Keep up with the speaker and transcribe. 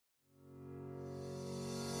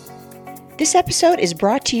This episode is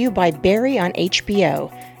brought to you by Barry on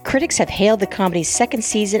HBO. Critics have hailed the comedy's second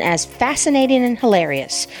season as fascinating and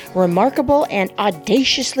hilarious, remarkable and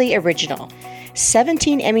audaciously original.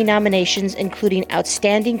 17 Emmy nominations, including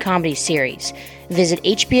Outstanding Comedy Series. Visit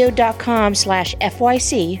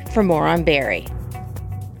hbo.com/FYC for more on Barry.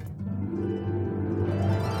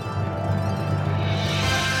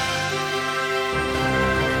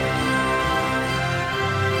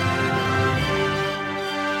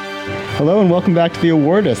 Hello and welcome back to The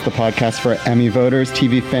Awardist, the podcast for Emmy voters,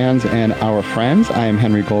 TV fans, and our friends. I am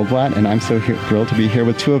Henry Goldblatt, and I'm so thrilled to be here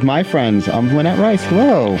with two of my friends. Lynette Rice,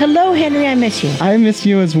 hello. Hello, Henry. I miss you. I miss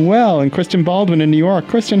you as well. And Kristen Baldwin in New York.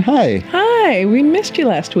 Kristen, hi. Hi. We missed you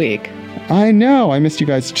last week. I know. I missed you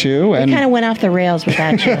guys too. And we kind of went off the rails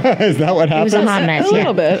without you. Is that what happened? It was a hot mess. A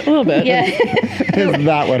little bit. Yeah. Is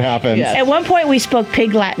that what happened? Yes. At one point, we spoke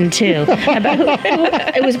Pig Latin too. About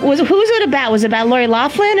who's it about? Was it about Lori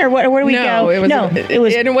Loughlin, or where do we go?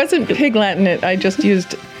 It wasn't Pig Latin. I just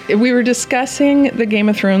used. We were discussing the Game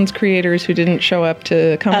of Thrones creators who didn't show up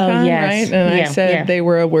to Comic-Con, right? And I said they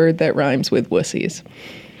were a word that rhymes with wussies.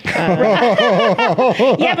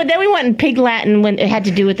 Yeah, but then we went in Pig Latin when it had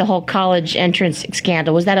to do with the whole college entrance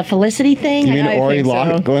scandal. Was that a Felicity thing? You mean Ori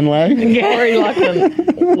Loughlin-Lay? Ori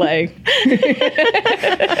Loughlin-Lay. Do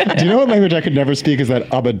you know what language I could never speak is that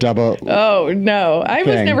Ubba Dubba? Oh, no. I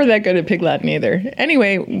was never that good at Pig Latin either.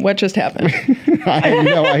 Anyway, what just happened? I have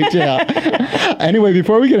no idea. Anyway,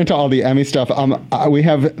 before we get into all the Emmy stuff, we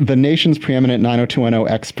have the nation's preeminent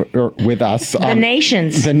 90210 expert with us. The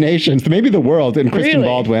nations. Maybe the world, and Kristen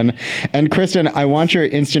Baldwin. And Kristen, I want your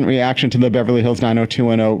instant reaction to the Beverly Hills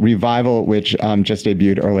 90210 revival, which just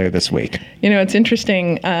debuted earlier this week. You know, it's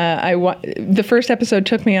interesting. The first episode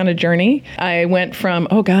took me on a journey. I went from,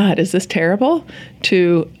 oh God, is this terrible?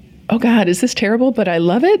 To, oh God, is this terrible, but I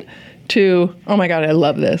love it? To, oh my God, I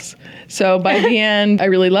love this. So by the end, I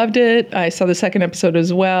really loved it. I saw the second episode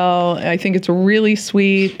as well. I think it's really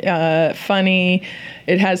sweet, funny.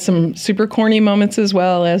 It has some super corny moments as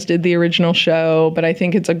well, as did the original show. But I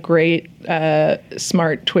think it's a great,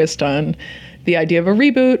 smart twist on the idea of a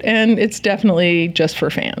reboot. And it's definitely just for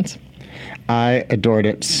fans. I adored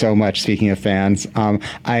it so much, speaking of fans.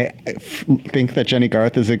 I think that Jenny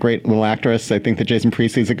Garth is a great little actress. I think that Jason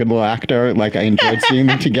Priestley is a good little actor. Like, I enjoyed seeing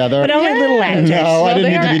them together. But only little actors. No, I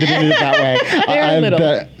didn't mean to be demeaned that way. They are little.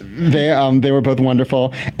 They were both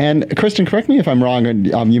wonderful. And Kristen, correct me if I'm wrong,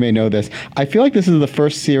 and you may know this. I feel like this is the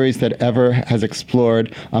first series that ever has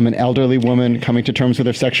explored an elderly woman coming to terms with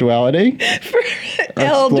her sexuality.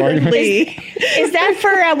 Elderly. Is that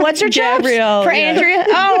for what's her job? Gabrielle. For Andrea?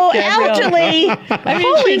 Oh, elderly.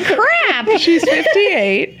 Holy crap. She's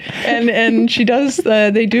 58, and she does.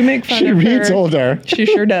 They do make fun of her. She reads older. She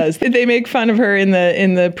sure does. They make fun of her in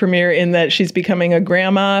the premiere in that she's becoming a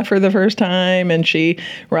grandma for the first time, and she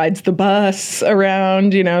rides the bus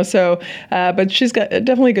around. So, but she's got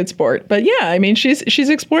definitely good sport. But yeah, I mean, she's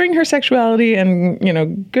exploring her sexuality,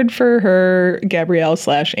 and good for her,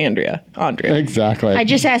 Gabrielle/Andrea. Exactly. I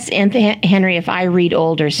just asked Henry if I read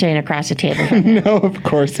older sitting across the table. No, of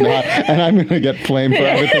course not. And I'm going to get flamed for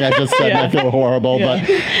everything I just said, and I feel horrible. But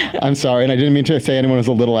I'm sorry, and I didn't mean to say anyone was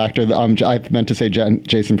a little actor. I meant to say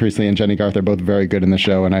Jason Priestley and Jenny Garth are both very good in the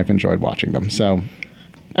show, and I've enjoyed watching them. So.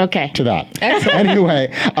 Okay. To that. Anyway,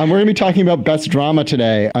 we're going to be talking about Best Drama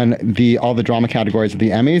today on all the drama categories of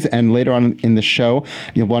the Emmys. And later on in the show,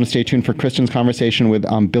 you'll want to stay tuned for Kristen's conversation with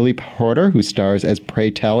Billy Porter, who stars as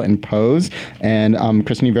Pray Tell in Pose. And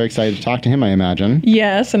Kristen, you're very excited to talk to him, I imagine.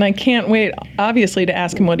 Yes, and I can't wait, obviously, to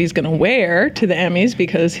ask him what he's going to wear to the Emmys,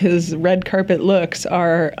 because his red carpet looks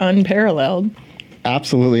are unparalleled.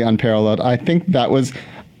 Absolutely unparalleled. I think that was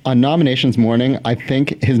on nominations morning. I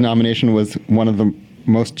think his nomination was one of the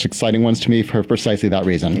most exciting ones to me for precisely that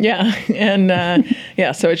reason. Yeah, and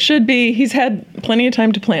so it should be. He's had plenty of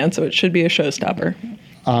time to plan, so it should be a showstopper.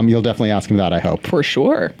 You'll definitely ask him that, I hope. For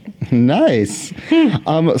sure. Nice.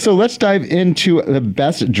 So let's dive into the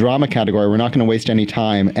Best Drama category. We're not going to waste any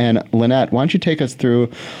time. And Lynette, why don't you take us through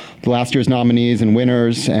last year's nominees and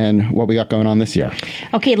winners and what we got going on this year?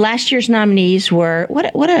 Okay, last year's nominees were what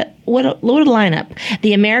a lineup: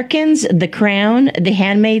 The Americans, The Crown, The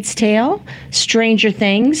Handmaid's Tale, Stranger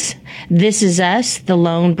Things, This Is Us, The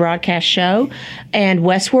Lone Broadcast Show, and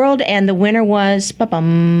Westworld. And the winner was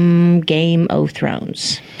Game of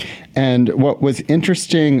Thrones. And what was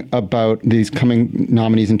interesting about these coming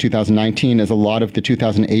nominees in 2019 is a lot of the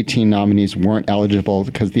 2018 nominees weren't eligible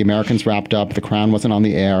because The Americans wrapped up, The Crown wasn't on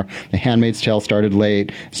the air, The Handmaid's Tale started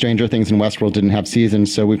late, Stranger Things and Westworld didn't have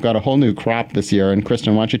seasons, so we've got a whole new crop this year. And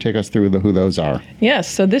Kristen, why don't you take us through who those are? Yes,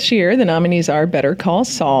 so this year the nominees are Better Call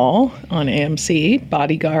Saul on AMC,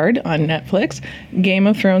 Bodyguard on Netflix, Game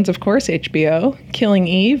of Thrones, of course, HBO, Killing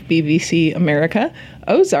Eve, BBC America,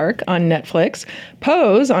 Ozark on Netflix,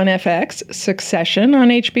 Pose on FX, Succession on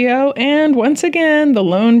HBO, and once again, the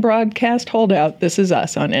lone broadcast holdout, This Is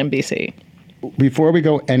Us on NBC. Before we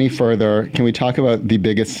go any further, can we talk about the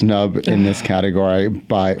biggest snub in this category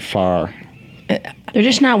by far? They're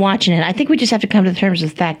just not watching it. I think we just have to come to terms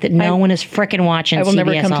with the fact that no one is frickin' watching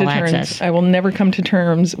CBS All Access. I will never come to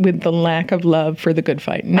terms with the lack of love for The Good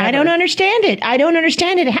Fight. Never. I don't understand it.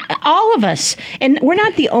 All of us. And we're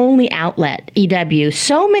not the only outlet, EW.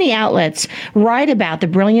 So many outlets write about the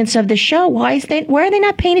brilliance of the show. Why are they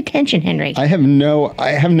not paying attention, Henry? I have no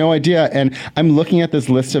idea. And I'm looking at this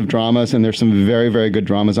list of dramas, and there's some very, very good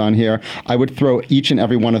dramas on here. I would throw each and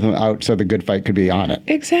every one of them out so The Good Fight could be on it.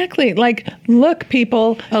 Exactly. Like, look, people.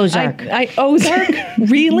 Ozark. Ozark?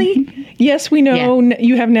 Really? Yes, we know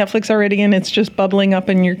you have Netflix already and it's just bubbling up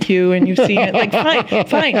in your queue and you've seen it. Like,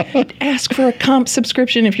 fine. Ask for a comp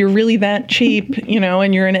subscription if you're really that cheap,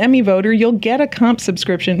 and you're an Emmy voter. You'll get a comp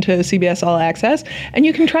subscription to CBS All Access and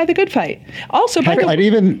you can try The Good Fight. Also,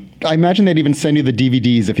 I imagine they'd even send you the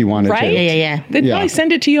DVDs if you wanted to. Right? Yeah. They'd probably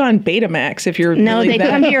send it to you on Betamax if you're No, really they'd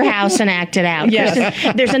come to your house and act it out. Yes.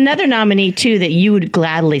 Kristen, there's another nominee, too, that you would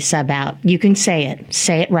gladly sub out. You can say it.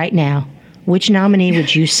 Say it right now. Which nominee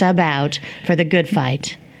would you sub out for The Good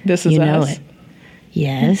Fight? This Is Us. You know it.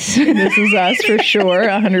 Yes. This Is Us for sure,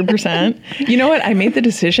 100%. You know what? I made the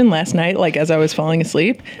decision last night, like as I was falling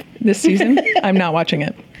asleep. This season, I'm not watching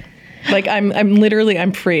it. Like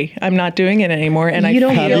I'm free. I'm not doing it anymore. And you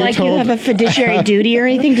don't feel like you have a fiduciary duty or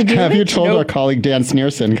anything to do with it? Have you told our colleague Dan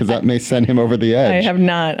Sneerson, because that may send him over the edge? I have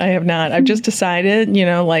not. I've just decided,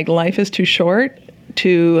 like life is too short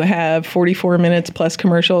to have 44 minutes plus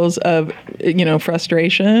commercials of,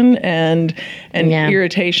 frustration and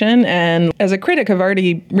irritation. And as a critic, I've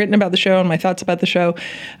already written about the show and my thoughts about the show.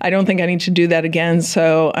 I don't think I need to do that again.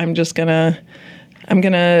 So I'm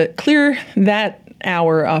gonna clear that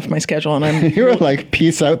hour off my schedule, and you were like,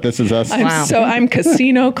 peace out, This Is Us. I'm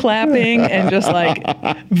casino clapping and just like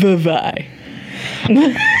bye.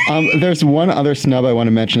 There's one other snub I want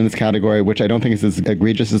to mention in this category, which I don't think is as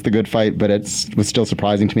egregious as The Good Fight, but was still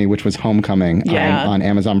surprising to me, which was Homecoming on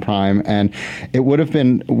Amazon Prime. And it would have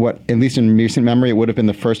been at least in recent memory, it would have been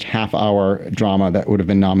the first half-hour drama that would have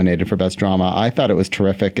been nominated for Best Drama. I thought it was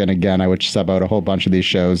terrific, and again, I would sub out a whole bunch of these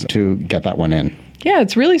shows to get that one in. Yeah,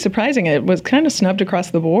 it's really surprising. It was kind of snubbed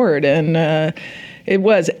across the board, and it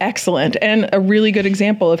was excellent and a really good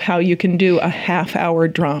example of how you can do a half-hour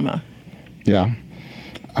drama. Yeah.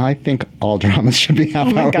 I think all dramas should be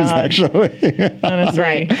half hours, actually.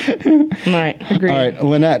 Honestly. Right. Agreed. All right,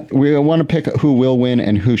 Lynette, we want to pick who will win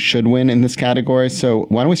and who should win in this category. So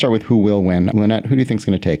why don't we start with who will win? Lynette, who do you think is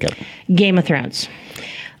going to take it? Game of Thrones.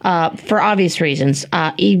 For obvious reasons.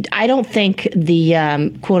 I don't think the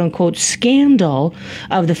quote-unquote scandal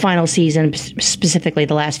of the final season, specifically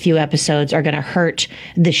the last few episodes, are going to hurt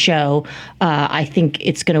the show. I think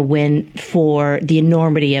it's going to win for the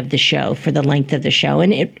enormity of the show, for the length of the show.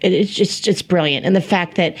 And it's brilliant. And the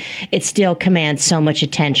fact that it still commands so much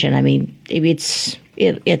attention. I mean, it's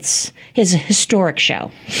his historic show.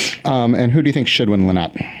 And who do you think should win,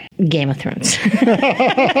 Lynette? Game of Thrones.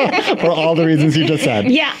 For all the reasons you just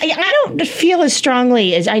said. Yeah, I don't feel as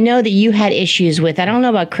strongly as I know that you had issues with. I don't know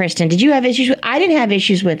about Kristen. Did you have issues with? I didn't have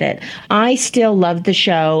issues with it. I still loved the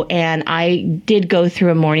show, and I did go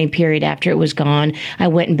through a mourning period after it was gone. I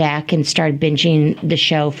went back and started binging the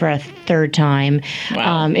show for a third time.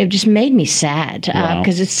 Wow. It just made me sad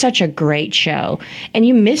because it's such a great show, and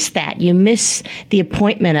you miss that. You miss the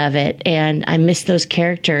appointment of it, and I miss those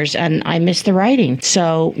characters, and I miss the writing.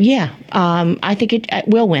 So yeah, I think it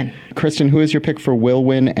will win. Kristen, who is your pick for will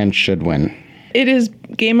win and should win? It is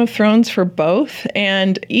Game of Thrones for both.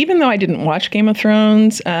 And even though I didn't watch Game of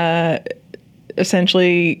Thrones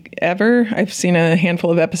essentially ever, I've seen a handful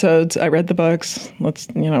of episodes. I read the books.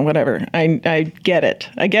 Whatever. I get it.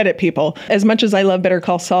 I get it, people. As much as I love Better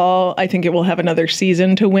Call Saul, I think it will have another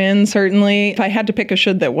season to win, certainly. If I had to pick a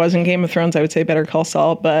should that wasn't Game of Thrones, I would say Better Call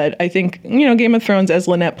Saul. But I think, Game of Thrones, as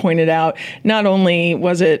Lynette pointed out, not only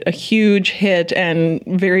was it a huge hit and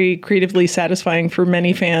very creatively satisfying for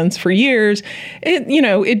many fans for years,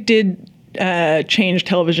 it did change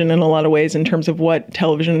television in a lot of ways in terms of what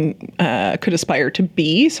television could aspire to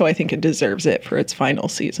be. So I think it deserves it for its final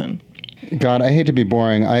season. God, I hate to be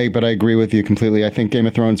boring, but I agree with you completely. I think Game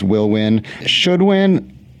of Thrones will win. Should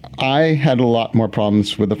win. I had a lot more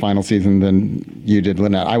problems with the final season than you did,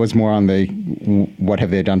 Lynette. I was more on the what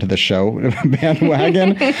have they done to the show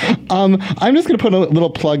bandwagon. I'm just going to put a little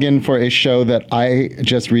plug in for a show that I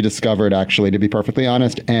just rediscovered, actually, to be perfectly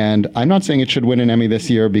honest. And I'm not saying it should win an Emmy this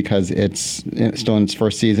year because it's still in its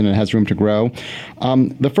first season and has room to grow.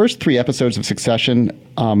 The first 3 episodes of Succession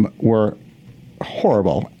were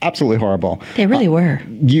horrible, absolutely horrible. They really were.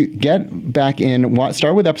 You get back in,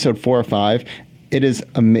 start with episode 4 or 5.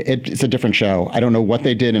 It's a different show. I don't know what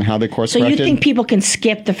they did and how they course corrected. So you think people can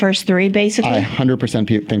skip the first 3, basically? I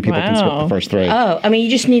 100% think people can skip the first 3. Oh, I mean,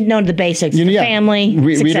 you just need to know the basics. Family,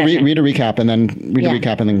 read a recap and then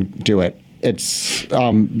do it. It's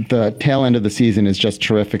the tail end of the season is just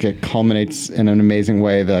terrific. It culminates in an amazing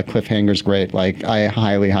way. The cliffhanger's great. Like, I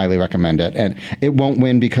highly, highly recommend it. And it won't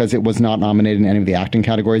win because it was not nominated in any of the acting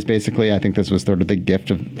categories, basically. I think this was sort of the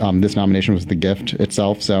gift of this nomination was the gift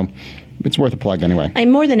itself. So it's worth a plug anyway.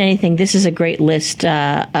 And more than anything, this is a great list,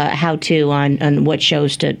 how-to on what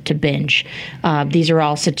shows to binge. These are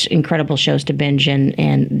all such incredible shows to binge, and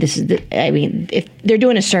this is, if they're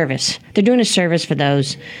doing a service. They're doing a service for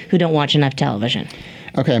those who don't watch enough television.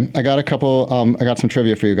 Okay, I got some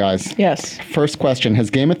trivia for you guys. Yes. First question,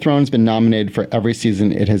 has Game of Thrones been nominated for every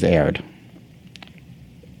season it has aired?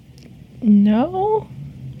 No.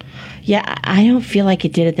 Yeah, I don't feel like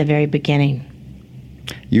it did at the very beginning.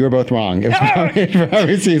 You were both wrong. It was nominated for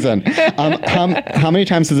every season. How many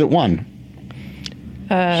times has it won?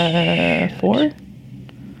 4.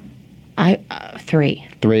 3.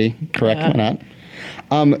 3, correct, why not?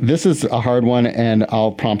 This is a hard one, and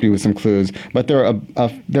I'll prompt you with some clues. But there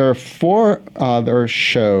are 5 other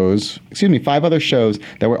shows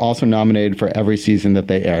that were also nominated for every season that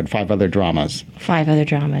they aired. 5 other dramas. 5 other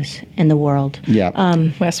dramas in the world. Yeah.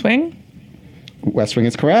 West Wing? West Wing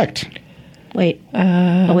is correct. Wait. We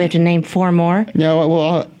have to name 4 more? No,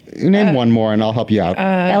 well, name 1 more, and I'll help you out.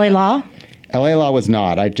 LA Law? LA Law was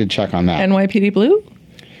not. I did check on that. NYPD Blue?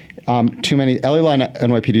 Too many. LA Law and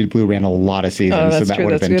NYPD Blue ran a lot of seasons, so that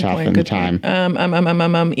would have been tough in the time.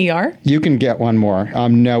 ER? You can get 1 more.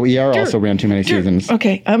 No, ER also ran too many seasons.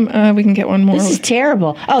 Okay, we can get 1 more. This is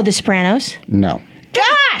terrible. Oh, The Sopranos? No.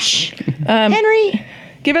 Gosh! Henry?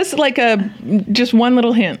 Give us just 1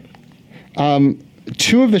 little hint.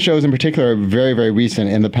 2 of the shows in particular are very, very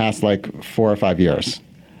recent, in the past 4 or 5 years.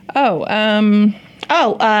 Breaking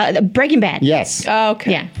Bad. Yes. Oh,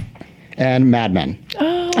 okay. Yeah. And Mad Men.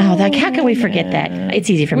 How can we forget that? It's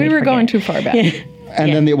easy for me to forget. We were going too far back.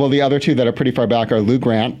 And then the other 2 that are pretty far back are Lou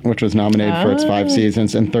Grant, which was nominated for its 5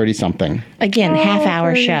 seasons, and 30-something. Again,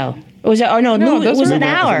 half-hour show. Was it? Oh, no, Lou, it was an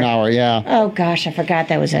hour. An hour, yeah. Oh, gosh, I forgot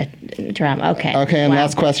that was a drama. Okay. Okay, and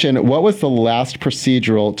last question. What was the last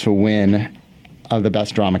procedural to win of the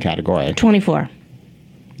best drama category? 24.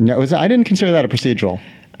 No, I didn't consider that a procedural.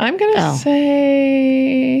 I'm going to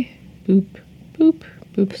say boop, boop,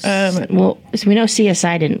 boop. Well, so we know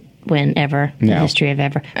CSI didn't win ever in the history of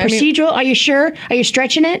ever. Procedural, are you sure? Are you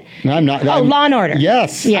stretching it? No, I'm not. Law and Order.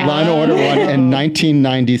 Yes. Yeah. Law and Order won in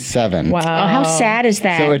 1997. Wow. Oh, how sad is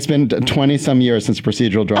that? So it's been 20-some years since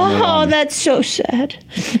procedural drama won. That's so sad.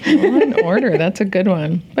 Law and Order, that's a good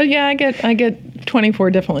one. But yeah, I get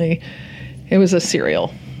 24 definitely. It was a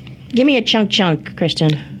serial. Give me a chunk,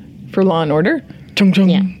 Kristen. For Law and Order? Chung chung.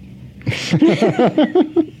 Yeah.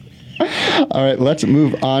 All right, let's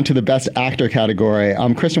move on to the Best Actor category.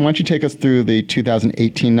 Kristen, why don't you take us through the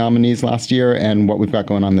 2018 nominees last year and what we've got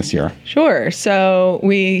going on this year? Sure. So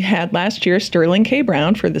we had last year Sterling K.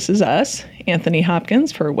 Brown for This Is Us, Anthony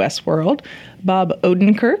Hopkins for Westworld, Bob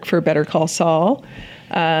Odenkirk for Better Call Saul,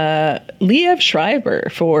 Liev Schreiber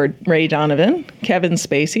for Ray Donovan, Kevin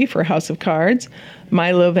Spacey for House of Cards,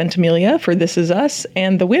 Milo Ventimiglia for This Is Us,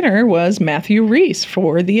 and the winner was Matthew Rhys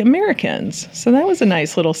for The Americans. So that was a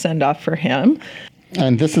nice little send-off for him.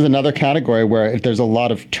 And this is another category where there's a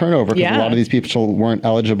lot of turnover because a lot of these people weren't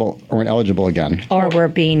eligible again. Or were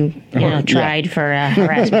being tried for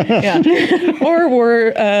harassment. Or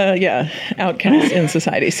were, outcasts in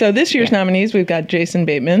society. So this year's nominees, we've got Jason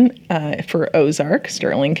Bateman for Ozark,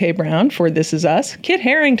 Sterling K. Brown for This Is Us, Kit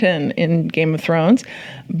Harington in Game of Thrones,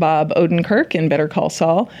 Bob Odenkirk in Better Call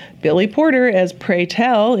Saul, Billy Porter as Pray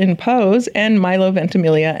Tell in Pose, and Milo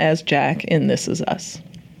Ventimiglia as Jack in This Is Us.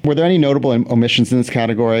 Were there any notable omissions in this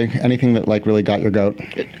category? Anything that like really got your goat?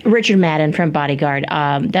 Richard Madden from Bodyguard.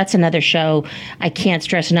 That's another show. I can't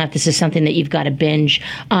stress enough. This is something that you've got to binge.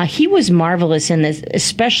 He was marvelous in this,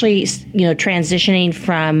 especially transitioning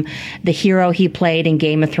from the hero he played in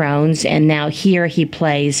Game of Thrones, and now here he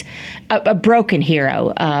plays a broken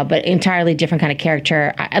hero, but entirely different kind of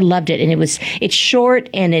character. I loved it, and it's short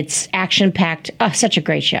and it's action packed. Such a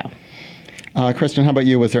great show. Kristen, how about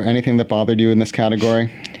you? Was there anything that bothered you in this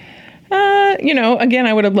category? Again,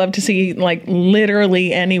 I would have loved to see like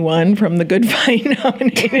literally anyone from The Good Fight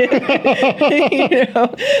nominated.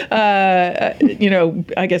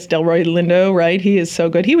 I guess Delroy Lindo, right? He is so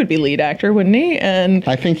good. He would be lead actor, wouldn't he? And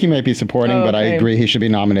I think he might be supporting, but I agree he should be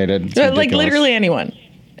nominated. It's like ridiculous. literally anyone.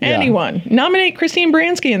 Anyone. Nominate Christine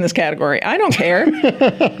Baranski in this category. I don't care.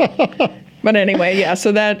 But anyway, yeah,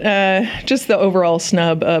 so that just the overall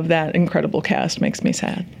snub of that incredible cast makes me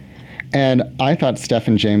sad. And I thought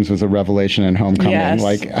Stephen James was a revelation in Homecoming, Yes.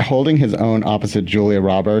 like holding his own opposite Julia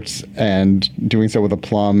Roberts and doing so with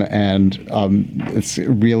aplomb, and it's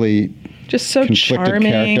really Just so conflicted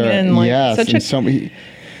charming character. and like yes, such and a he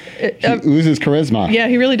oozes charisma. Yeah,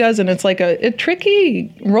 he really does, and it's like a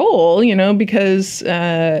tricky role, because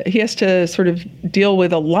he has to sort of deal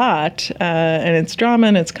with a lot, and it's drama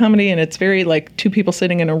and it's comedy and it's very like two people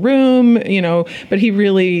sitting in a room, but he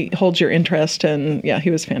really holds your interest, and yeah,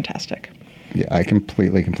 he was fantastic. Yeah, I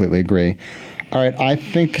completely agree. All right, I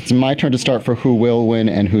think it's my turn to start for who will win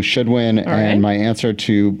and who should win, All and right. my answer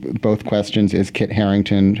to both questions is Kit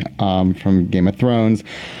Harington from Game of Thrones.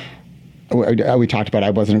 We talked about I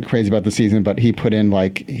wasn't crazy about the season, but he put in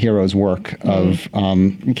like hero's work of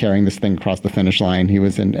carrying this thing across the finish line. He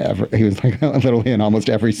was like literally in almost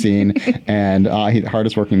every scene, and he's the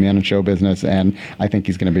hardest working man in show business, and I think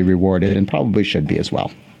he's going to be rewarded and probably should be as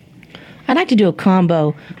well. I'd like to do a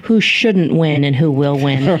combo: who shouldn't win and who will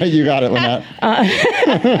win. All right, you got it, Lynette.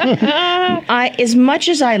 As much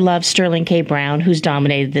as I love Sterling K. Brown, who's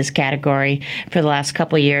dominated this category for the last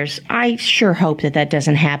couple of years, I sure hope that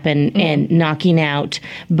doesn't happen and knocking out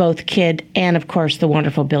both Kid and, of course, the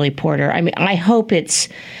wonderful Billy Porter. I mean,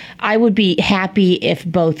 I would be happy if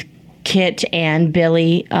both Kit and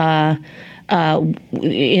Billy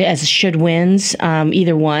as should wins,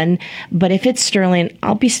 either one. But if it's Sterling,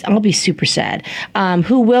 I'll be super sad.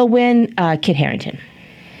 Who will win? Kit Harington.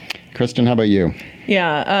 Kristen, how about you?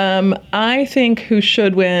 Yeah, I think who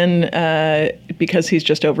should win, because he's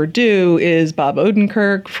just overdue, is Bob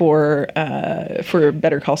Odenkirk for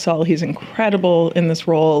Better Call Saul. He's incredible in this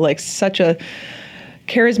role, like such a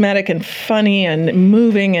charismatic and funny and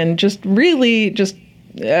moving and just really just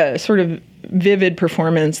sort of vivid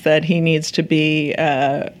performance that he needs to be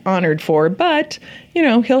honored for. But,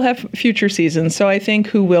 he'll have future seasons. So I think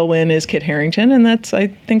who will win is Kit Harington, and I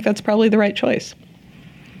think that's probably the right choice.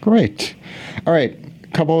 Great. All right,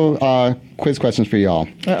 couple quiz questions for y'all.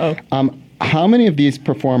 Uh-oh. How many of these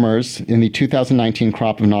performers in the 2019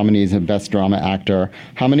 crop of nominees of Best Drama Actor,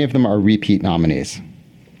 how many of them are repeat nominees?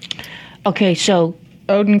 Okay, so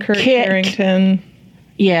Odenkirk, Kit. Harington,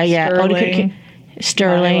 yeah, Sterling,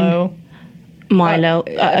 Sterling, Milo,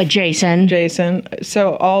 Jason. Jason.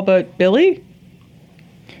 So all but Billy?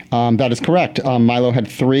 That is correct. Milo had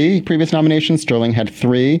 3 previous nominations. Sterling had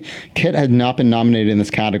 3. Kit had not been nominated in this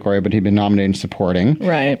category, but he'd been nominated in supporting.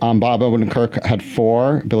 Right. Bob Odenkirk had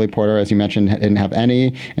 4. Billy Porter, as you mentioned, didn't have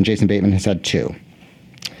any. And Jason Bateman has had 2.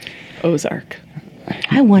 Ozark.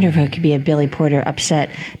 I wonder if it could be a Billy Porter upset.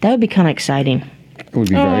 That would be kind of exciting. It would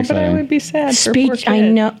be very exciting. But I would be sad for poor Speech,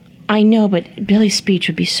 Kit. I know, but Billy's speech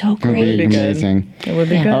would be so It would great. be be good. amazing. It would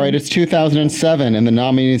be Yeah. good. All right, it's 2007, and the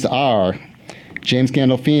nominees are James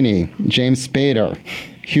Gandolfini, James Spader,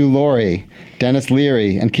 Hugh Laurie, Dennis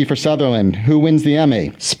Leary, and Kiefer Sutherland. Who wins the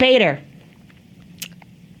Emmy? Spader.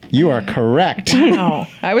 You are correct. Wow.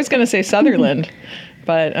 I was going to say Sutherland,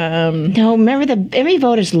 but No, remember the Emmy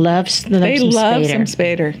voters love they some love Spader. some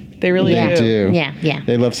Spader. They really Yeah. They do. Yeah.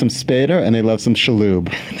 They love some Spader and they love some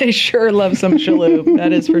Shaloub. They sure love some Shaloub.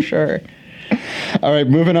 That is for sure. All right,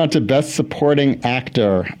 moving on to Best Supporting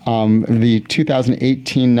Actor. The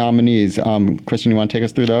 2018 nominees. Kristen, you want to take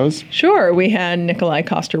us through those? Sure. We had Nikolai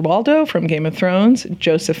Coster-Waldau from Game of Thrones,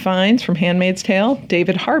 Joseph Fiennes from Handmaid's Tale,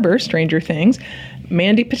 David Harbour, Stranger Things,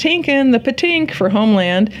 Mandy Patinkin, the Patink for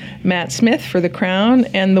Homeland, Matt Smith for The Crown,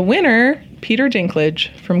 and the winner, Peter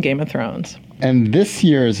Dinklage from Game of Thrones. And this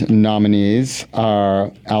year's nominees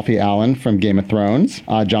are Alfie Allen from Game of Thrones,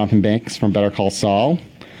 Jonathan Banks from Better Call Saul,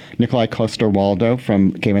 Nikolai Coster-Waldau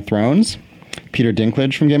from Game of Thrones, Peter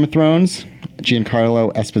Dinklage from Game of Thrones,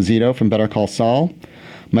 Giancarlo Esposito from Better Call Saul,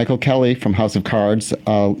 Michael Kelly from House of Cards,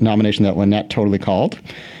 a nomination that Lynette totally called.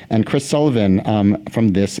 And Chris Sullivan from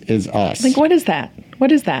This Is Us. Like, what is that?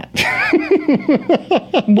 What is that?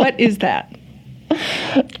 What is that?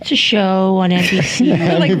 It's a show on NBC.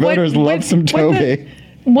 Emmy voters love some Toby.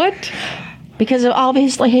 What? Because of all of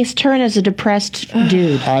his turn as a depressed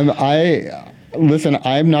dude. Listen,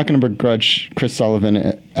 I'm not going to begrudge Chris Sullivan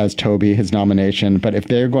as Toby, his nomination, but if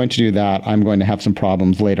they're going to do that, I'm going to have some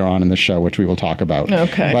problems later on in the show, which we will talk about.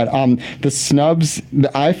 Okay. But the snubs,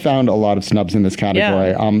 I found a lot of snubs in this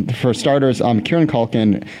category. Yeah. For starters, Kieran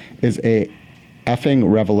Culkin is a effing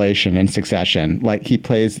revelation in Succession. Like, he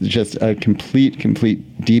plays just a complete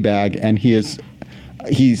D-bag, and he's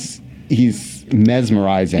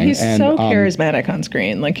mesmerizing. He's so charismatic on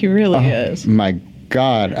screen. Like, he really is. My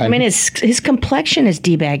God. I mean, his complexion is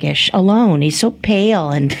D-baggish alone. He's so pale,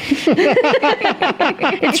 and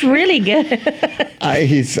it's really good.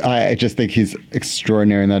 I just think he's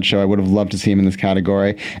extraordinary in that show. I would have loved to see him in this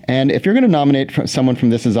category. And if you're going to nominate someone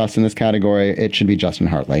from This Is Us in this category, it should be Justin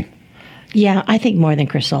Hartley. Yeah, I think more than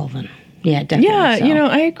Chris Sullivan. Yeah, definitely. Yeah,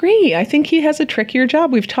 so. I agree. I think he has a trickier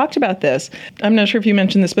job. We've talked about this. I'm not sure if you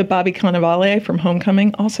mentioned this, but Bobby Cannavale from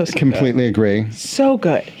Homecoming also so completely good. Agree. So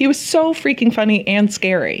good. He was so freaking funny and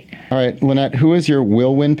scary. All right, Lynette, who is your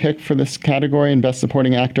will win pick for this category in Best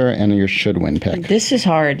Supporting Actor and your should win pick? This is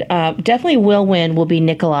hard. Definitely will win will be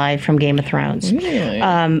Nikolai from Game of Thrones. Really?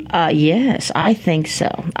 Yes, I think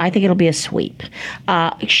so. I think it'll be a sweep.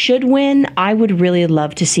 Should win, I would really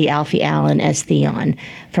love to see Alfie Allen as Theon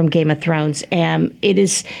from Game of Thrones.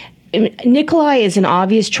 Nikolai is an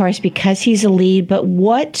obvious choice because he's a lead, but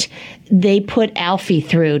what they put Alfie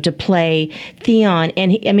through to play Theon,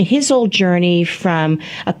 and his whole journey from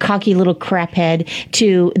a cocky little craphead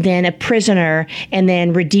to then a prisoner and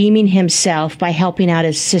then redeeming himself by helping out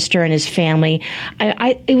his sister and his family.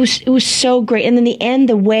 It was so great. And in the end,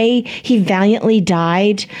 the way he valiantly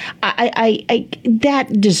died, that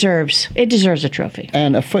deserves a trophy.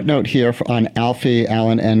 And a footnote here on Alfie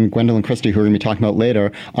Allen and Gwendolyn Christie, who we're going to be talking about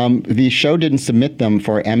later. The show didn't submit them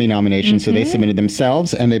for Emmy nominations, so they submitted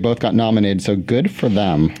themselves, and they both got nominated, so good for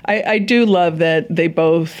them. I do love that they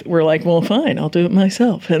both were like, well, fine, I'll do it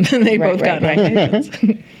myself. And then they both got nominations.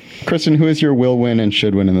 Kristen, who is your will win and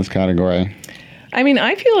should win in this category? I mean,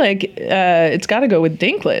 I feel like it's got to go with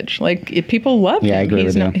Dinklage. Like, people love him. Yeah, I agree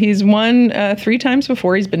with you. He's won 3 times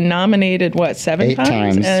before. He's been nominated, 7 8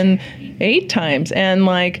 times? And 8 times. And,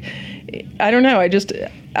 like, I don't know.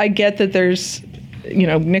 I get that there's...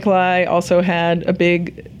 Nikolai also had a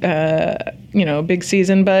big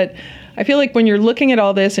season, but I feel like when you're looking at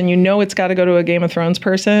all this and it's got to go to a Game of Thrones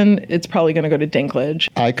person, it's probably going to go to Dinklage.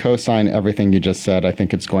 I co-sign everything you just said. I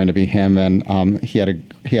think it's going to be him, and he had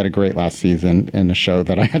a great last season in a show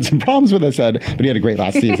that I had some problems with, I said, but he had a great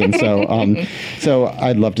last season. So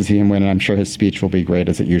I'd love to see him win, and I'm sure his speech will be great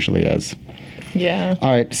as it usually is. Yeah.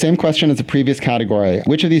 All right. Same question as the previous category.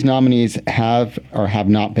 Which of these nominees have or have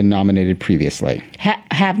not been nominated previously?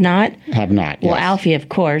 Have not? Have not, yes. Well, Alfie, of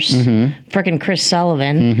course. Frickin' Chris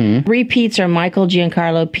Sullivan. Repeats are Michael,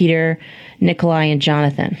 Giancarlo, Peter, Nikolai, and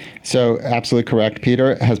Jonathan. So, absolutely correct.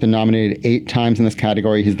 Peter has been nominated 8 times in this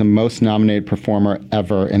category. He's the most nominated performer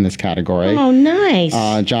ever in this category. Oh, nice.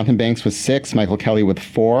 Jonathan Banks with 6, Michael Kelly with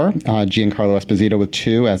 4, Giancarlo Esposito with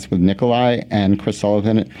 2, as with Nikolai, and Chris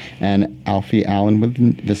Sullivan and Alfie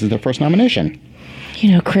Allen this is their first nomination.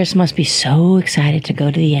 Chris must be so excited to go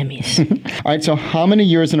to the Emmys. All right, so how many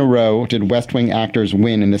years in a row did West Wing actors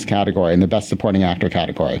win in this category, in the Best Supporting Actor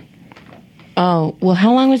category? Oh, well,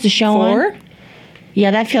 how long was the show on? 4? Yeah,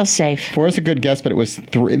 that feels safe. 4 is a good guess, but it was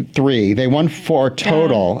 3. They won 4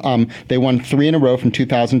 total. They won 3 in a row from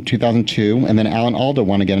 2000 to 2002, and then Alan Alda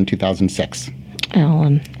won again in 2006.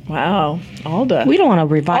 Alan. Wow. Alda. We don't want to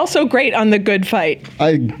revive. Also great on The Good Fight.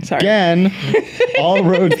 Again, all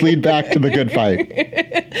roads lead back to The Good Fight.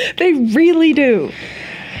 They really do.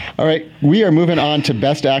 All right, we are moving on to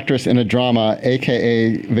Best Actress in a Drama,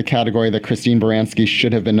 a.k.a. the category that Christine Baranski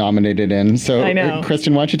should have been nominated in. So, I know.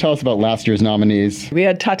 Kristen, why don't you tell us about last year's nominees? We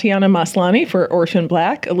had Tatiana Maslany for Orphan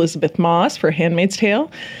Black, Elizabeth Moss for Handmaid's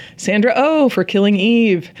Tale, Sandra Oh for Killing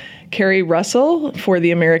Eve, Kerry Russell for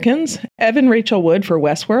The Americans, Evan Rachel Wood for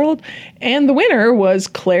Westworld, and the winner was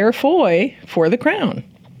Claire Foy for The Crown.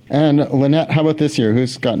 And Lynette, how about this year?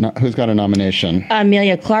 Who's got a nomination?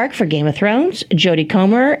 Amelia Clarke for Game of Thrones, Jodie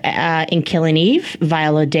Comer in Killing Eve,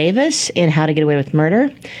 Viola Davis in How to Get Away with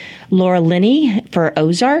Murder, Laura Linney for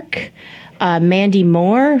Ozark, Mandy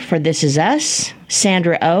Moore for This Is Us,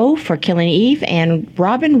 Sandra Oh for Killing Eve, and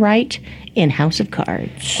Robin Wright in House of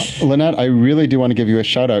Cards. Lynette, I really do want to give you a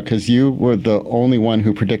shout out because you were the only one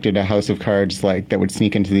who predicted a House of Cards that would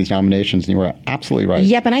sneak into these nominations, and you were absolutely right.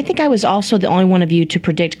 Yep, and I think I was also the only one of you to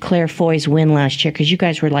predict Claire Foy's win last year because you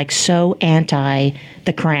guys were so anti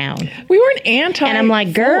The Crown. We weren't anti. And I'm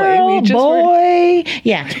like, girl, boy.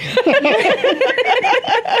 Yeah.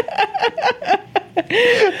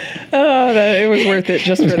 It was worth it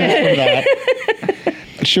just for that.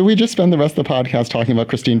 Should we just spend the rest of the podcast talking about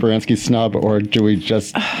Christine Baranski's snub, or do we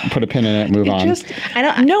just put a pin in it and move on? I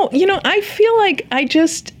don't know. I feel like I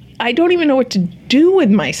don't even know what to do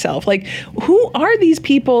with myself. Who are these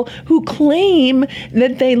people who claim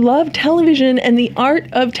that they love television and the art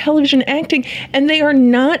of television acting, and they are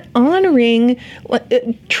not honoring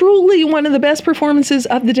truly one of the best performances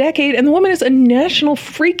of the decade? And the woman is a national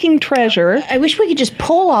freaking treasure. I wish we could just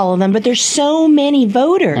poll all of them, but there's so many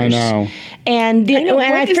voters. I know. And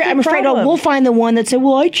I'm afraid we'll find the one that said,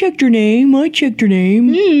 well, I checked her name.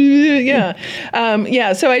 Yeah.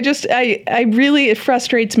 So I really, it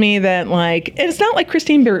frustrates me that and it's not like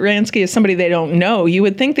Christine Baranski is somebody they don't know. You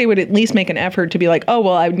would think they would at least make an effort to be like, oh,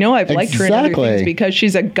 well, I know I've liked her in other things because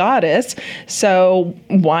she's a goddess. So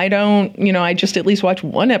why don't, I just at least watch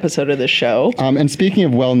one episode of this show? And speaking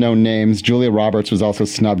of well-known names, Julia Roberts was also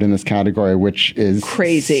snubbed in this category, which is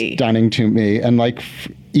crazy, stunning to me. And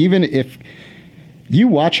even if you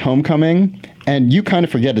watch Homecoming and you kind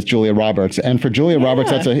of forget it's Julia Roberts, and for Julia Roberts,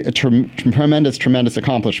 that's a tremendous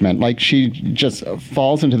accomplishment. She just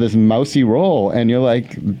falls into this mousy role, and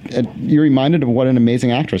you're reminded of what an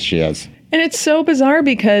amazing actress she is. And it's so bizarre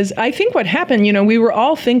because I think what happened, we were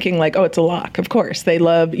all thinking oh, it's a lock. Of course. They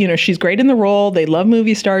love, she's great in the role. They love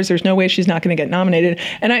movie stars. There's no way she's not going to get nominated.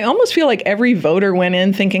 And I almost feel like every voter went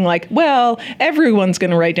in thinking well, everyone's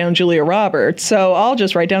going to write down Julia Roberts. So I'll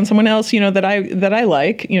just write down someone else, that I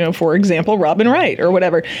like, for example, Robin Wright or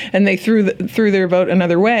whatever. And they threw their vote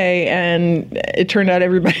another way. And it turned out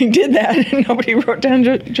everybody did that. And nobody wrote down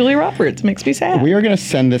Julia Roberts. Makes me sad. We are going to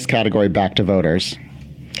send this category back to voters.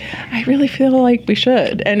 I really feel like we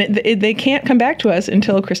should. And they can't come back to us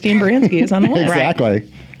until Christine Baranski is on the list. Exactly.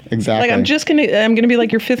 I'm going to be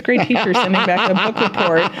like your fifth grade teacher sending back a book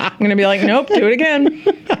report. I'm going to be like, nope, do it again.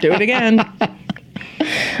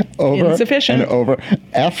 Over insufficient. And over.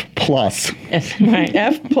 F+. Right,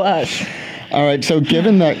 F+. All right, so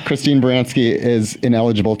given that Christine Baranski is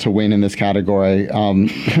ineligible to win in this category,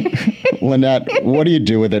 Lynette, what do you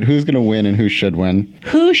do with it? Who's going to win and who should win?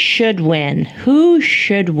 Who should win?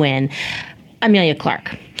 Emilia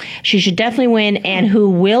Clarke. She should definitely win. And who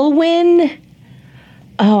will win?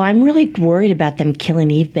 Oh, I'm really worried about them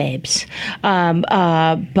Killing Eve babes.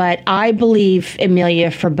 But I believe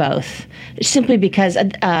Emilia for both, simply because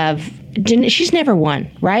she's never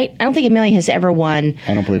won, right? I don't think Emilia has ever won.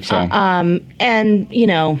 I don't believe so. And,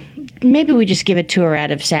 maybe we just give it to her out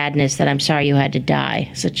of sadness that I'm sorry you had to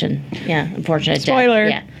die. Such an, unfortunate spoiler.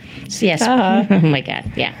 death. Yeah. Yes. Oh, my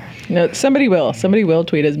God. Yeah. No, somebody will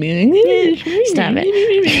tweet us. Stop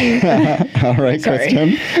it. All right, sorry. Kristen,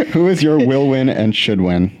 who is your will win and should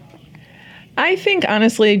win? I think,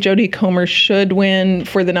 honestly, Jodie Comer should win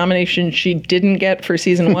for the nomination she didn't get for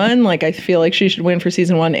season 1. I feel like she should win for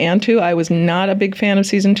season 1 and 2. I was not a big fan of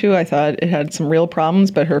season 2. I thought it had some real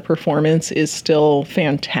problems, but her performance is still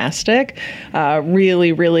fantastic.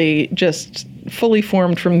 Really, really just fully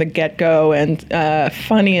formed from the get-go, and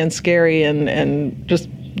funny and scary and just...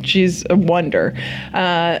 She's a wonder.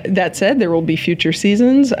 That said, there will be future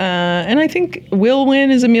seasons, and I think will win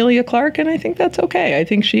is Emilia Clarke, and I think that's okay. I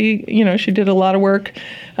think she did a lot of work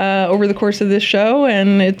over the course of this show,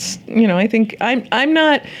 and it's, I think I'm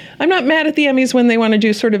not mad at the Emmys when they want to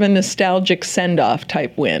do sort of a nostalgic send-off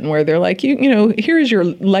type win, where they're like, here is your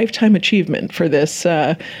lifetime achievement for this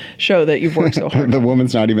show that you've worked so hard. The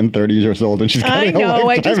woman's not even 30 years old, and she's getting a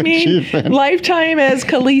lifetime achievement. Lifetime as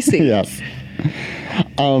Khaleesi. Yes.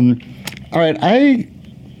 All right, I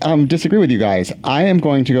disagree with you guys. I am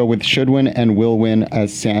going to go with should win and will win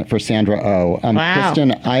for Sandra Oh. Wow.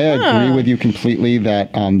 Kristen, I agree with you completely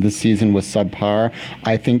that this season was subpar.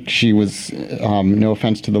 I think she was, no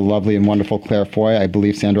offense to the lovely and wonderful Claire Foy, I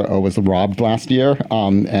believe Sandra Oh was robbed last year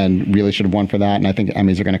and really should have won for that, and I think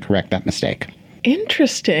Emmys are going to correct that mistake.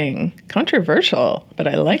 Interesting. Controversial, but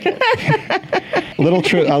I like it. A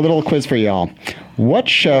little quiz for y'all. What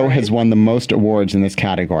show has won the most awards in this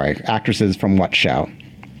category? Actresses from what show?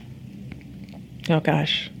 Oh,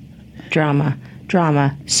 gosh. Drama.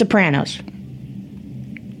 Sopranos.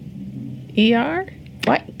 ER?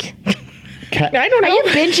 What? I don't know. Are you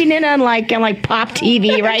binging it on like Pop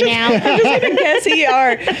TV right now? I'm just gonna guess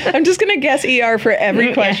ER. I'm just gonna guess ER for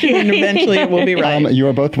every question, and eventually it will be right. You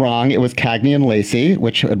are both wrong. It was Cagney and Lacey,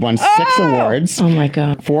 which had won 6 awards. Oh my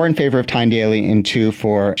God. 4 in favor of Tyne Daly and 2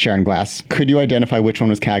 for Sharon Glass. Could you identify which one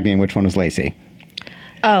was Cagney and which one was Lacey?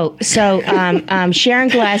 Oh, so Sharon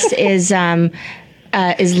Glass is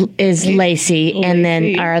Lacey, and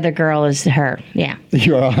then our other girl is her. Yeah.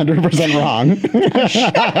 You are 100% wrong.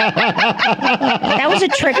 That was a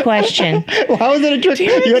trick question. Well, how is it a trick?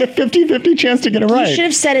 You had a 50-50 chance to get it right. You should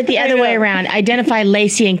have said it the other way around. Identify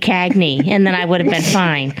Lacey and Cagney, and then I would have been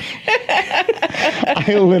fine.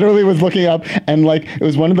 I literally was looking up, and like it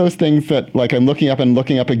was one of those things that like I'm looking up and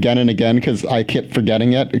looking up again and again because I keep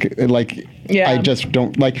forgetting it. Like I just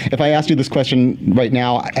don't like. If I asked you this question right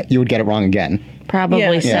now, you would get it wrong again.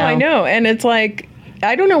 Probably so. I know, and it's like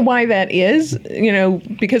I don't know why that is,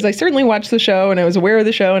 because I certainly watched the show and I was aware of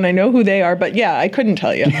the show and I know who they are, but yeah, I couldn't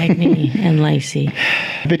tell you. Cagney and Lacey.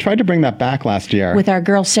 They tried to bring that back last year. With our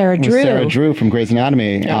girl Sarah Drew. With Sarah Drew from Grey's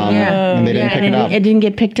Anatomy. And they didn't pick it up. It didn't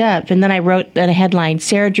get picked up. And then I wrote a headline,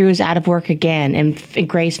 Sarah Drew is out of work again. And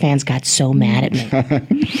Grey's fans got so mad at me.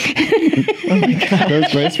 Oh my God.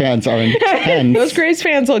 Those Grey's fans are intense. Those Grey's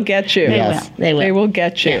fans will get you. They will. They will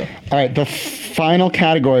get you. Yeah. All right, the final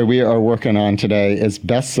category we are working on today is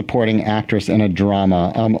Best Supporting Actress in a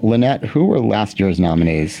Drama. Lynette, who were last year's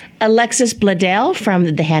nominees? Alexis Bledel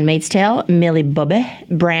from The Handmaid's Tale, Millie Bobby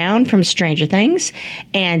Brown from Stranger Things,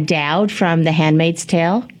 Ann Dowd from The Handmaid's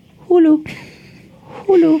Tale. Hulu.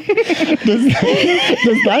 Does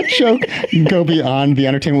that show go beyond the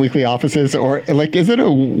Entertainment Weekly offices, or like is it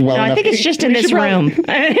a well? No, I think it's just in this room.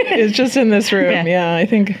 It's just in this room. Yeah, I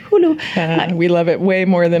think Hulu. We love it way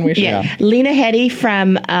more than we should. Yeah. Lena Headey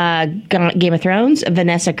from Game of Thrones,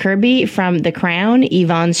 Vanessa Kirby from The Crown,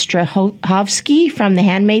 Yvonne Strahovski from The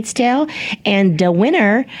Handmaid's Tale, and the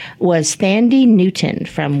winner was Thandie Newton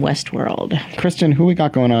from Westworld. Kristen, who we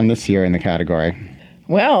got going on this year in the category?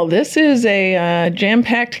 Well, this is a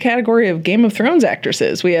jam-packed category of Game of Thrones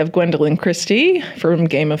actresses. We have Gwendolyn Christie from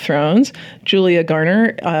Game of Thrones, Julia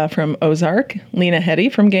Garner from Ozark, Lena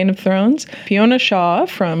Headey from Game of Thrones, Fiona Shaw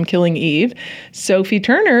from Killing Eve, Sophie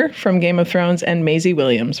Turner from Game of Thrones, and Maisie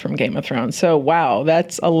Williams from Game of Thrones. So, wow,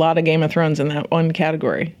 that's a lot of Game of Thrones in that one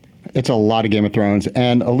category. It's a lot of Game of Thrones.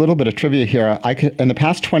 And a little bit of trivia here. In the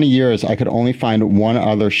past 20 years, I could only find one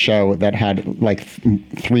other show that had like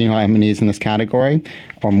 3 nominees in this category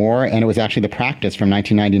or more. And it was actually The Practice from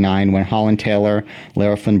 1999 when Holland Taylor,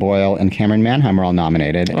 Lara Flynn Boyle, and Cameron Manheim were all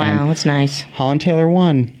nominated. Wow, that's nice. Holland Taylor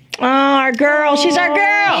won. Oh, our girl. She's our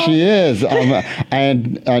girl. She is.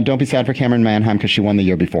 And don't be sad for Cameron Manheim because she won the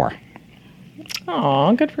year before.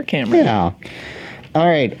 Aw, good for Cameron. Yeah. All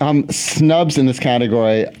right, snubs in this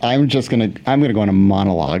category. I'm gonna go on a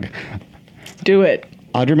monologue. Do it.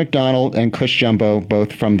 Audra McDonald and Cush Jumbo,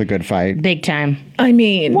 both from The Good Fight. Big time.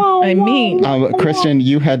 Kristen,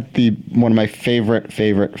 you had one of my favorite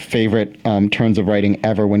turns of writing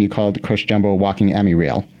ever when you called Cush Jumbo a walking Emmy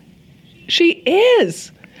reel. She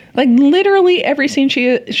is. Like literally every scene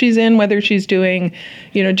she's in, whether she's doing,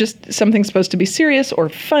 just something supposed to be serious or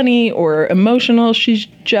funny or emotional, she's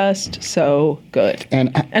just so good.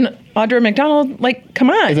 And Audra McDonald, like, come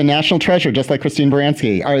on, is a national treasure, just like Christine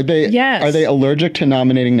Baranski. Are they allergic to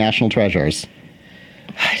nominating national treasures?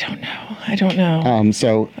 I don't know.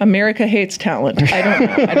 So America hates talent. I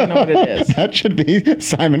don't know what it is. That should be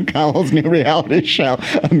Simon Cowell's new reality show.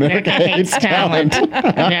 America hates talent.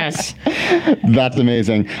 Yes. That's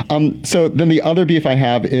amazing. So then the other beef I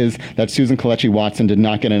have is that Susan Kelechi Watson did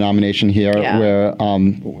not get a nomination here, where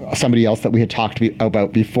somebody else that we had talked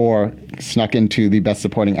about before snuck into the Best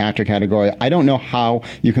Supporting Actor category. I don't know how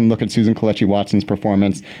you can look at Susan Kelechi Watson's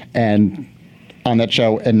performance and on that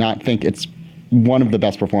show and not think it's one of the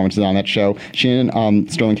best performances on that show. She and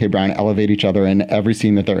Sterling K. Brown elevate each other in every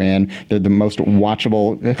scene that they're in. They're the most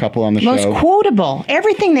watchable couple on the show. Most quotable.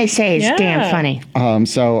 Everything they say is damn funny.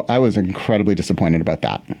 So I was incredibly disappointed about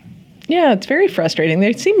that. Yeah, it's very frustrating.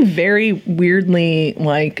 They seem very weirdly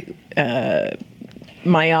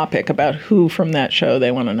myopic about who from that show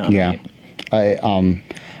they want to nominate. Yeah,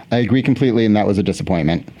 I agree completely, and that was a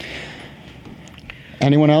disappointment.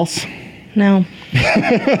 Anyone else? No.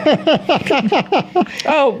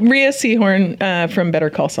 Oh, Rhea Seehorn from Better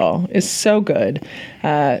Call Saul is so good.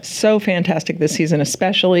 So fantastic this season,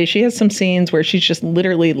 especially. She has some scenes where she's just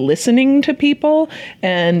literally listening to people,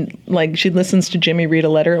 and like she listens to Jimmy read a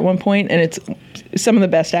letter at one point, and it's some of the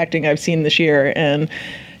best acting I've seen this year, and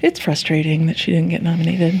it's frustrating that she didn't get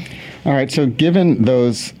nominated. All right, so given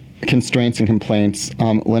those constraints and complaints,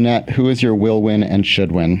 Lynette, who is your will win and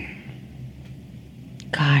should win?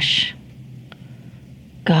 Gosh.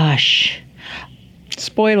 Gosh.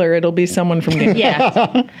 Spoiler, it'll be someone from Game of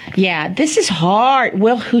Yeah. Yeah, this is hard.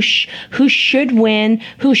 Well, who should win?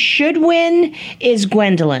 Who should win is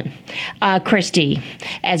Gwendolyn Christie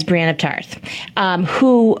as Brienne of Tarth.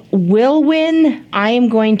 Who will win? I am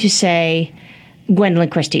going to say Gwendolyn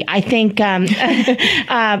Christie. I think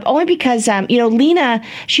only because Lena,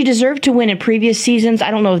 she deserved to win in previous seasons.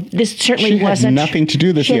 I don't know. This certainly She wasn't. had nothing to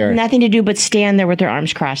do this She year. had nothing to do but stand there with her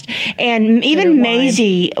arms crossed. And even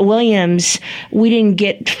Maisie Williams, we didn't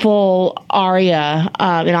get full Arya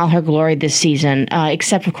in all her glory this season,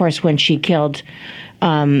 except of course when she killed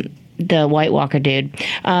the White Walker dude.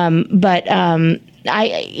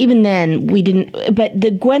 Even then we didn't. But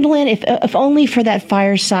the Gwendolyn, if only for that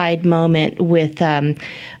fireside moment with Jamie.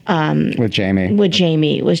 With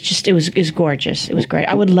Jamie, it was gorgeous. It was great.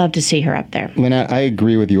 I would love to see her up there. Lynette, I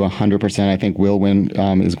agree with you 100%. I think will win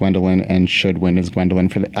is Gwendolyn and should win is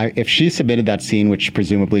Gwendolyn. If she submitted that scene, which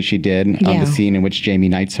presumably she did, the scene in which Jamie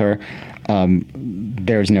knights her,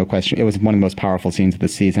 there's no question. It was one of the most powerful scenes of the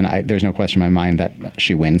season. There's no question in my mind that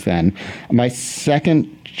she wins then. My second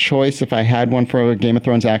choice, if I had one for a Game of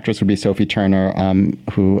Thrones actress, would be Sophie Turner,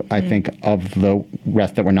 who I think of the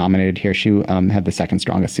rest that were nominated here, she had the second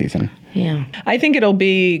strongest season. Yeah. I think it'll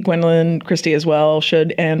be Gwendolyn Christie as well,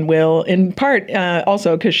 should and will, in part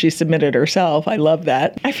also because she submitted herself. I love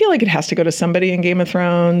that. I feel like it has to go to somebody in Game of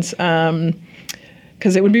Thrones.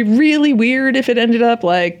 Because it would be really weird if it ended up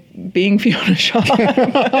like being Fiona Shaw.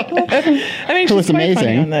 I mean, It was she's quite funny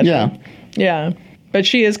amazing. on that Yeah. show. Yeah. But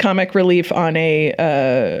she is comic relief on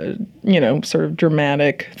a, sort of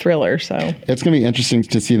dramatic thriller. So It's going to be interesting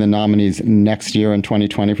to see the nominees next year in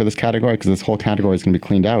 2020 for this category, because this whole category is going to be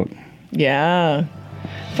cleaned out. yeah,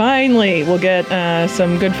 finally we'll get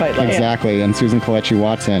some good fight. Exactly. And Susan Kelechi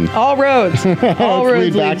Watson. All roads. All Let's roads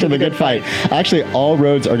lead back to the good fight. Actually, all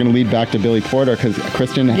roads are going to lead back to Billy Porter, because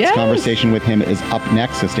Kristen's Yes. conversation with him is up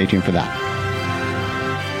next, so stay tuned for that.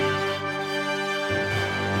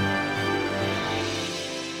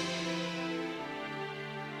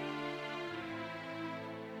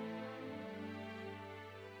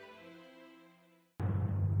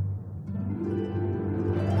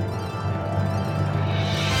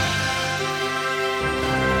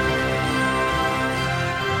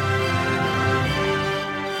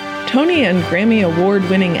 Tony and Grammy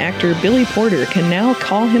Award-winning actor Billy Porter can now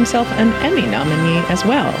call himself an Emmy nominee as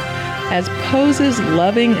well. As Pose's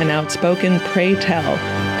loving and outspoken Pray Tell,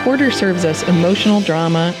 Porter serves us emotional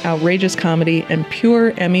drama, outrageous comedy, and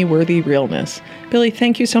pure Emmy-worthy realness. Billy,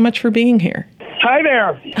 thank you so much for being here. Hi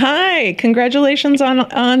there. Hi, congratulations on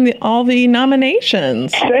all the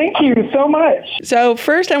nominations. Thank you so much. So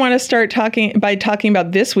first I want to start talking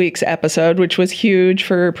about this week's episode, which was huge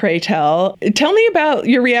for Pray Tell. Tell me about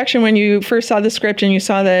your reaction when you first saw the script and you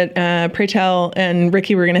saw that Pray Tell and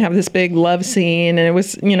Ricky were going to have this big love scene. And it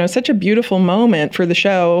was, such a beautiful moment for the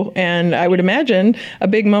show. And I would imagine a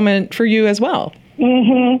big moment for you as well.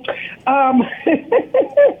 Mm-hmm.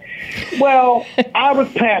 Well, I was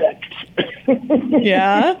panicked.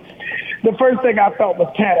 Yeah? The first thing I felt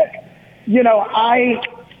was panic.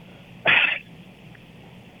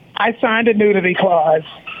 I signed a nudity clause.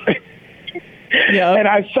 Yeah. And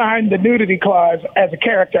I signed the nudity clause as a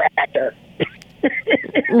character actor.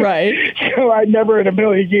 Right. So I never in a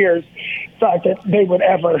million years thought that they would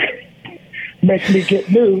ever make me get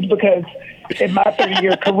nude, because in my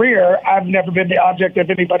 30-year career, I've never been the object of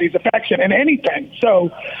anybody's affection in anything.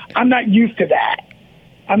 So I'm not used to that.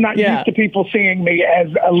 I'm not used to people seeing me as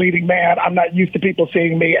a leading man. I'm not used to people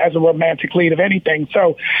seeing me as a romantic lead of anything.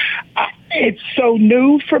 So it's so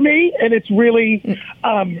new for me, and it's really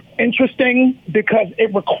interesting because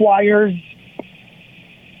it requires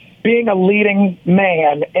being a leading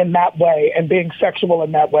man in that way and being sexual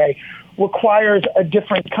in that way requires a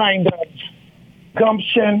different kind of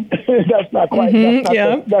gumption. That's not quite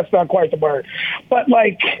that's not quite the word. But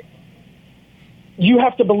you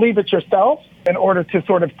have to believe it yourself in order to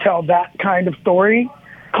sort of tell that kind of story.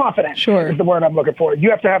 Confidence is the word I'm looking for.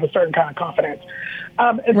 You have to have a certain kind of confidence.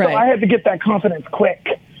 And so I had to get that confidence quick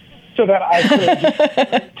so that I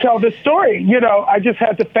could tell this story. I just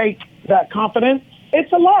had to fake that confidence.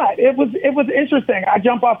 It's a lot. It was interesting. I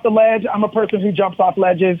jump off the ledge. I'm a person who jumps off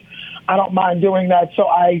ledges. I don't mind doing that. So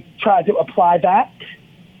I tried to apply that,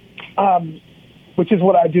 which is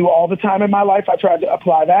what I do all the time in my life. I tried to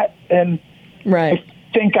apply that. And I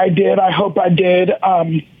think I did. I hope I did.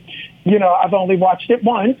 I've only watched it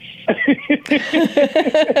once.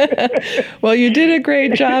 Well, you did a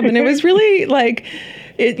great job. And it was really like,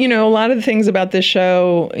 a lot of the things about this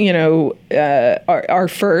show, are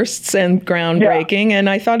firsts and groundbreaking. Yeah. And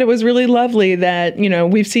I thought it was really lovely that,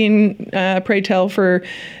 we've seen Pray Tell for,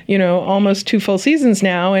 almost 2 full seasons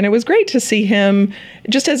now. And it was great to see him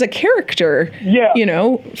just as a character,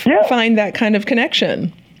 find that kind of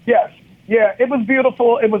connection. Yes. Yeah, it was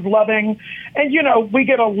beautiful. It was loving. And, we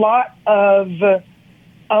get a lot of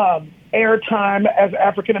airtime as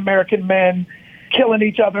African-American men killing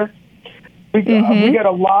each other. We get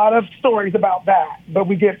a lot of stories about that, but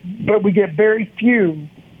we get very few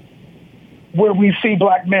where we see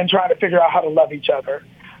Black men trying to figure out how to love each other.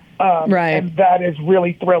 Right. And that is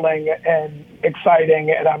really thrilling and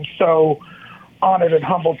exciting, and I'm so honored and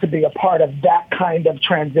humbled to be a part of that kind of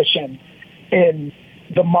transition in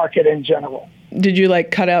the market in general. Did you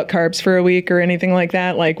cut out carbs for a week or anything like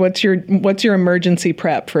that? What's your emergency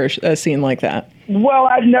prep for a scene like that? Well,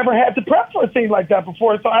 I've never had to prep for a scene like that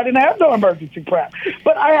before, so I didn't have no emergency prep.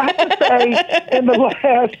 But I have to say, in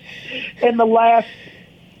the last,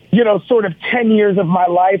 sort of 10 years of my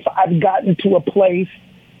life, I've gotten to a place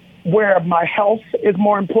where my health is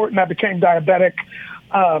more important. I became diabetic,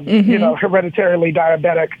 hereditarily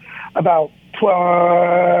diabetic about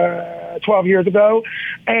 12 years ago.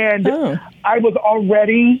 And I was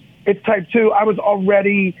already, it's type 2, I was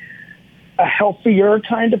already a healthier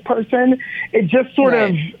kind of person. It just sort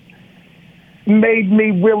of made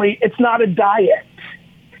me really, it's not a diet.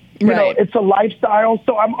 It's a lifestyle.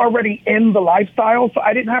 So I'm already in the lifestyle. So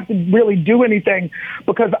I didn't have to really do anything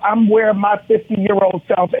because I'm where my 50-year-old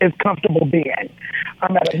self is comfortable being.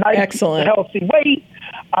 I'm at a nice, healthy weight.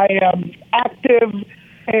 I am active.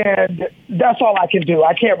 And that's all I can do.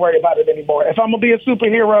 I can't worry about it anymore. If I'm going to be a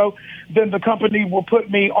superhero, then the company will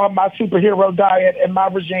put me on my superhero diet and my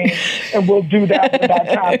regime, and we'll do that when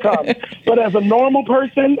that time comes. But as a normal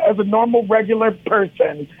person, as a normal, regular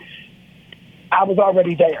person, I was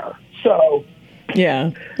already there. So...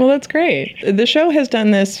 Yeah. Well, that's great. The show has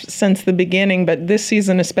done this since the beginning, but this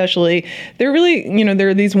season especially, there really, there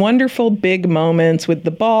are these wonderful big moments with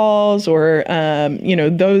the balls or,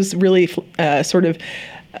 those really sort of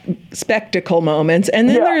spectacle moments. And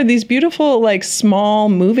then there are these beautiful, small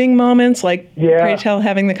moving moments, Pray Tell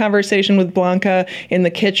having the conversation with Blanca in the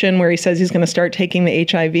kitchen where he says he's going to start taking the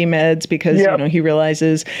HIV meds because, he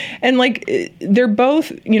realizes. And they're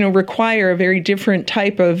both, require a very different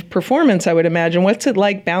type of performance, I would imagine. What's it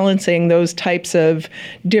like balancing those types of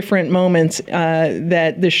different moments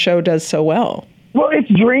that this show does so well? Well, it's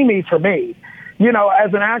dreamy for me.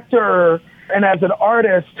 As an actor and as an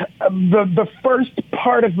artist, the first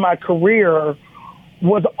part of my career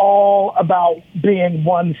was all about being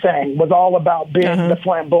one thing, was all about being the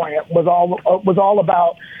flamboyant, was all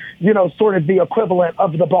about, sort of the equivalent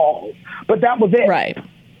of the balls. But that was it. Right.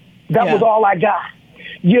 That was all I got,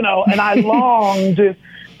 and I longed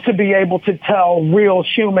to be able to tell real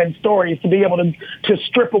human stories, to be able to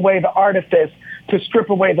strip away the artifice, to strip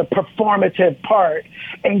away the performative part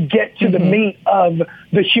and get to the meat of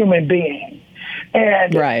the human being.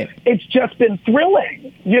 And it's just been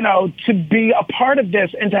thrilling, to be a part of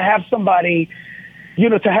this and to have somebody,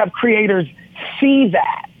 to have creators see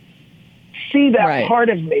that part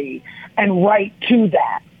of me and write to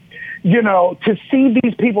that, to see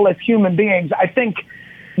these people as human beings. I think,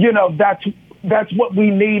 that's what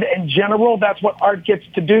we need in general. That's what art gets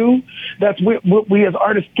to do. That's what we as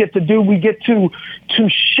artists get to do. We get to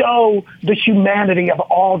show the humanity of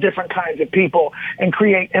all different kinds of people and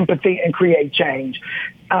create empathy and create change.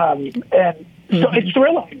 And so it's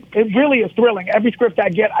thrilling. It really is thrilling. Every script I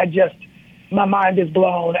get, my mind is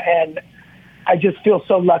blown and I just feel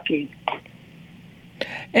so lucky.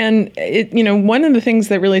 And, one of the things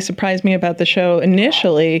that really surprised me about the show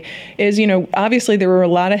initially is, obviously there were a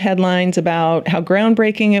lot of headlines about how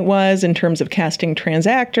groundbreaking it was in terms of casting trans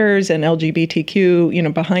actors and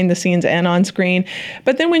LGBTQ, behind the scenes and on screen.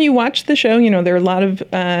 But then when you watch the show, there are a lot of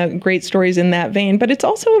great stories in that vein. But it's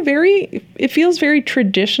also it feels very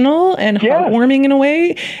traditional and heartwarming in a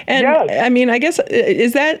way. And I mean, I guess,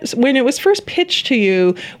 is that when it was first pitched to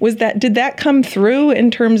you, did that come through in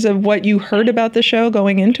terms of what you heard about the show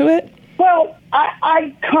going into it? Well,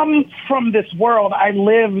 I come from this world. I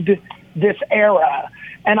lived this era,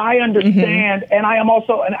 and I understand, and I am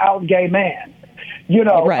also an out gay man,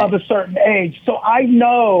 of a certain age. So I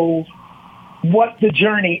know what the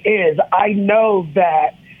journey is. I know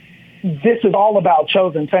that this is all about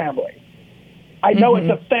chosen family. I know it's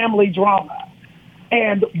a family drama.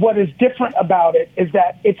 And what is different about it is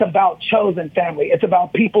that it's about chosen family. It's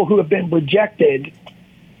about people who have been rejected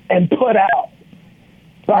and put out.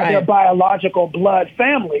 by their Right. biological blood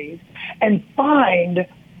families and find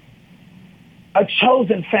a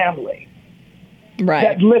chosen family Right.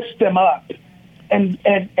 that lifts them up, and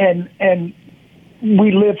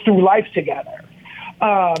we live through life together.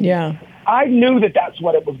 Yeah. I knew that that's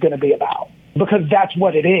what it was going to be about, because that's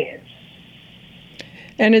what it is.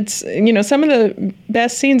 And it's, some of the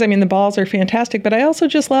best scenes, I mean, the balls are fantastic, but I also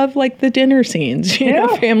just love like the dinner scenes,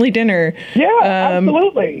 family dinner. Yeah,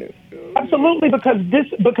 absolutely. Absolutely, because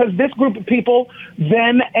this group of people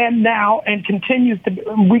then and now and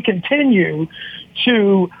we continue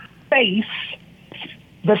to face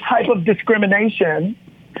the type of discrimination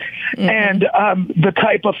and the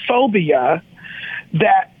type of phobia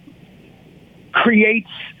that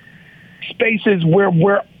creates spaces where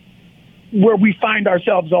we find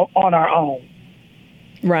ourselves on our own.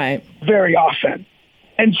 Right. Very often.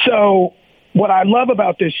 And so what I love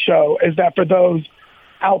about this show is that for those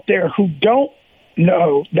out there who don't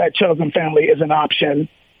know that chosen family is an option,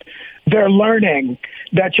 they're learning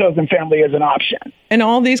that chosen family is an option. And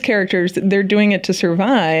all these characters, they're doing it to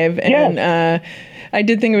survive. Yes. And I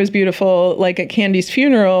did think it was beautiful, like at Candy's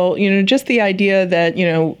funeral, just the idea that,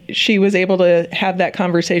 she was able to have that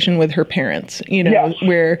conversation with her parents, Yes.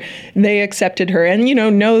 where they accepted her. And,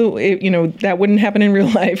 that wouldn't happen in real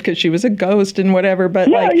life because she was a ghost and whatever. But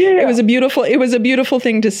it was a beautiful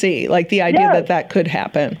thing to see, like the idea that could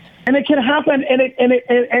happen. And it can happen. And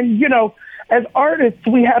as artists,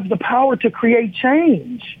 we have the power to create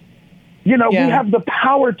change. We have the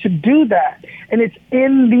power to do that. And it's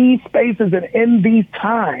in these spaces and in these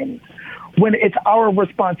times when it's our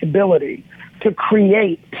responsibility to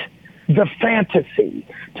create the fantasy,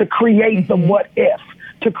 to create the what if,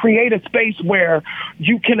 to create a space where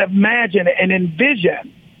you can imagine and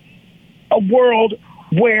envision a world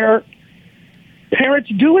where parents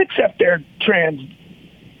do accept their trans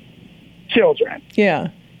children. Yeah.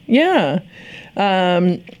 Yeah.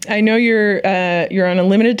 I know you're on a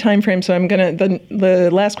limited time frame, so I'm the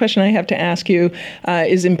last question I have to ask you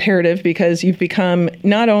is imperative, because you've become,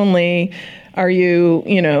 not only are you,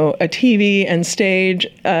 a TV and stage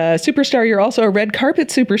superstar, you're also a red carpet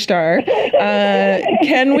superstar.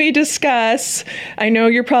 Can we discuss, I know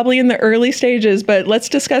you're probably in the early stages, but let's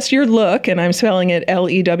discuss your look, and I'm spelling it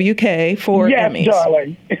LEWK for Emmys. Yes,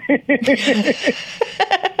 darling.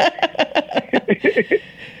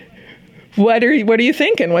 What are you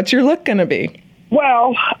thinking? What's your look going to be?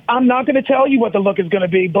 Well, I'm not going to tell you what the look is going to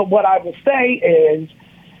be, but what I will say is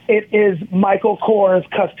it is Michael Kors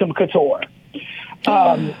Custom Couture.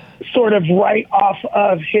 Sort of right off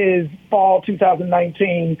of his fall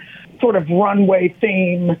 2019 sort of runway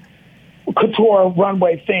theme, couture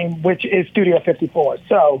runway theme, which is Studio 54.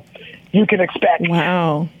 So you can expect.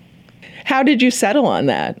 Wow. How did you settle on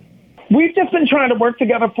that? We've just been trying to work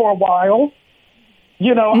together for a while.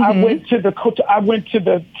 I went to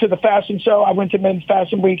the fashion show. I went to Men's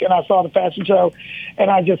Fashion Week, and I saw the fashion show, and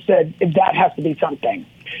I just said, that has to be something.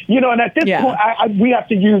 And at this point, we have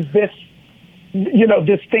to use this,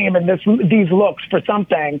 this theme and these looks for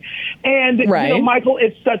something. And Michael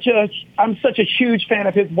is I'm such a huge fan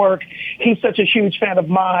of his work. He's such a huge fan of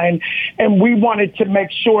mine, and we wanted to make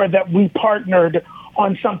sure that we partnered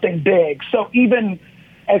on something big. So even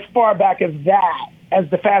as far back as that, as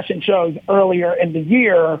the fashion shows earlier in the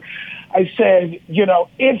year, I said,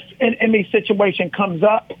 if an Emmy situation comes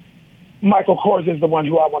up, Michael Kors is the one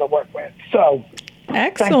who I want to work with. So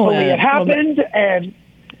thankfully it happened, and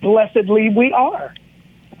blessedly we are.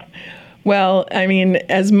 Well, I mean,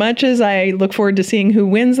 as much as I look forward to seeing who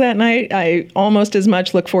wins that night, I almost as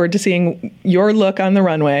much look forward to seeing your look on the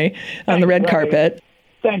runway, on the red carpet.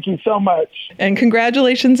 Thank you so much. And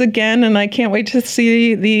congratulations again, and I can't wait to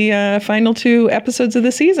see the final 2 episodes of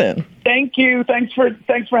the season. Thank you. Thanks for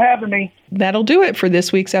having me. That'll do it for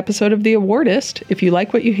this week's episode of The Awardist. If you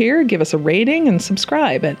like what you hear, give us a rating and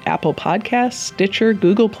subscribe at Apple Podcasts, Stitcher,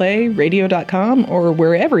 Google Play, Radio.com, or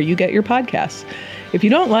wherever you get your podcasts. If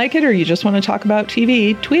you don't like it or you just want to talk about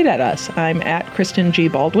TV, tweet at us. I'm at Kristen G.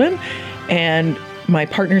 Baldwin, and my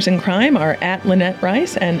partners in crime are at Lynette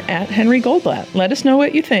Rice and at Henry Goldblatt. Let us know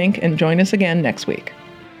what you think, and join us again next week.